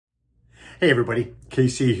Hey everybody,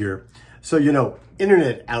 KC here. So, you know,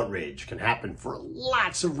 internet outrage can happen for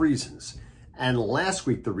lots of reasons. And last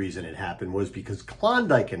week, the reason it happened was because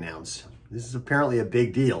Klondike announced, this is apparently a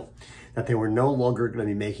big deal, that they were no longer going to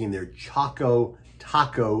be making their Choco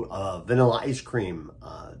Taco vanilla ice cream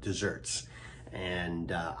desserts.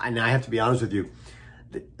 And I have to be honest with you,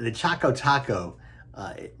 the Choco Taco,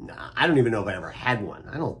 I don't even know if I ever had one.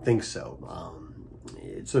 I don't think so.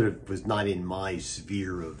 It sort of was not in my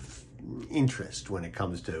sphere of interest when it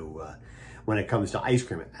comes to ice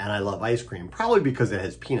cream, and I love ice cream probably because it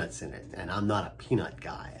has peanuts in it, and I'm not a peanut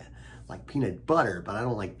guy. I like peanut butter, but I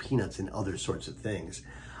don't like peanuts in other sorts of things.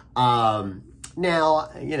 Now,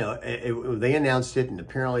 you know, they announced it, and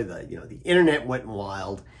apparently the internet went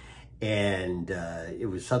wild, and it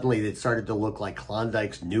was suddenly it started to look like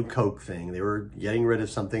Klondike's new Coke thing. They were getting rid of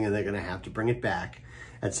something, and they're going to have to bring it back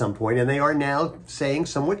at some point, and they are now saying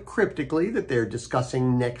somewhat cryptically that they're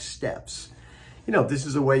discussing next steps. You know, if this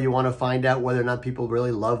is a way you want to find out whether or not people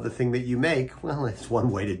really love the thing that you make, well, it's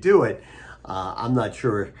one way to do it. I'm not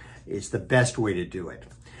sure it's the best way to do it.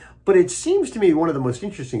 But it seems to me one of the most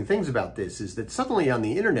interesting things about this is that suddenly on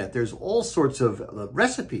the internet, there's all sorts of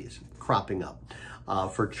recipes cropping up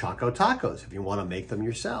for Choco Tacos if you want to make them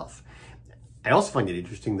yourself. I also find it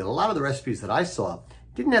interesting that a lot of the recipes that I saw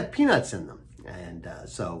didn't have peanuts in them. And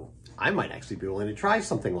so I might actually be willing to try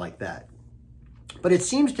something like that. But it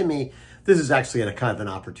seems to me this is actually a kind of an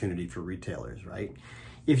opportunity for retailers, right?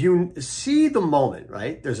 If you see the moment,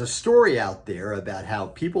 right, there's a story out there about how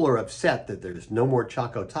people are upset that there's no more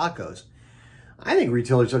Choco Tacos. I think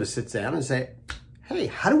retailers ought to sit down and say, hey,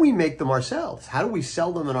 how do we make them ourselves? How do we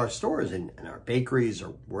sell them in our stores, in our bakeries,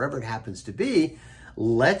 or wherever it happens to be?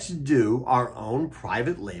 Let's do our own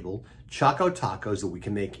private label Choco Tacos that we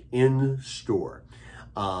can make in store.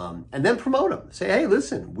 And then promote them. Say, hey,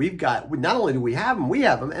 listen, not only do we have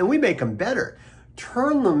them, and we make them better.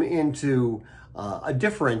 Turn them into a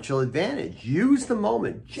differential advantage. Use the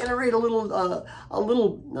moment. Generate a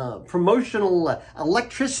little promotional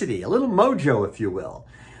electricity, a little mojo, if you will.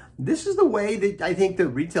 This is the way that I think that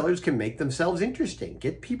retailers can make themselves interesting.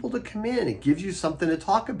 Get people to come in. It gives you something to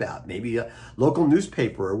talk about. Maybe a local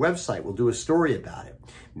newspaper or website will do a story about it.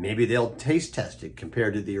 Maybe they'll taste test it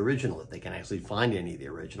compared to the original, if they can actually find any of the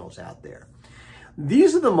originals out there.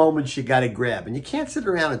 These are the moments you got to grab, and you can't sit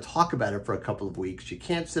around and talk about it for a couple of weeks. You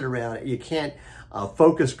can't sit around, you can't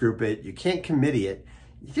focus group it, you can't committee it.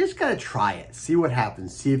 You just got to try it, see what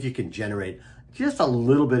happens, see if you can generate just a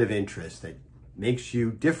little bit of interest that makes you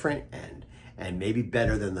different and maybe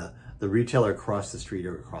better than the retailer across the street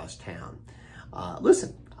or across town.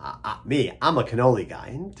 Listen, I'm a cannoli guy,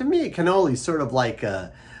 and to me, cannoli is sort of like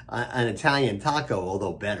an Italian taco,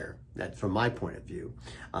 although better. That's from my point of view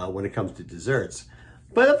when it comes to desserts.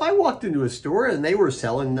 But if I walked into a store and they were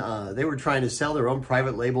trying to sell their own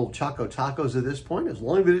private label Choco Tacos at this point, as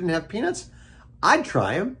long as they didn't have peanuts, I'd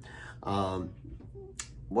try them.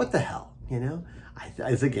 What the hell, you know?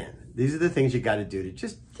 Again, these are the things you got to do to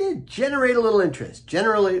just generate a little interest,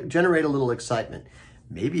 generate a little excitement,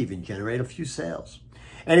 maybe even generate a few sales.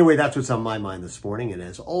 Anyway, that's what's on my mind this morning. And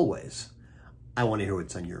as always, I want to hear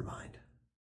what's on your mind.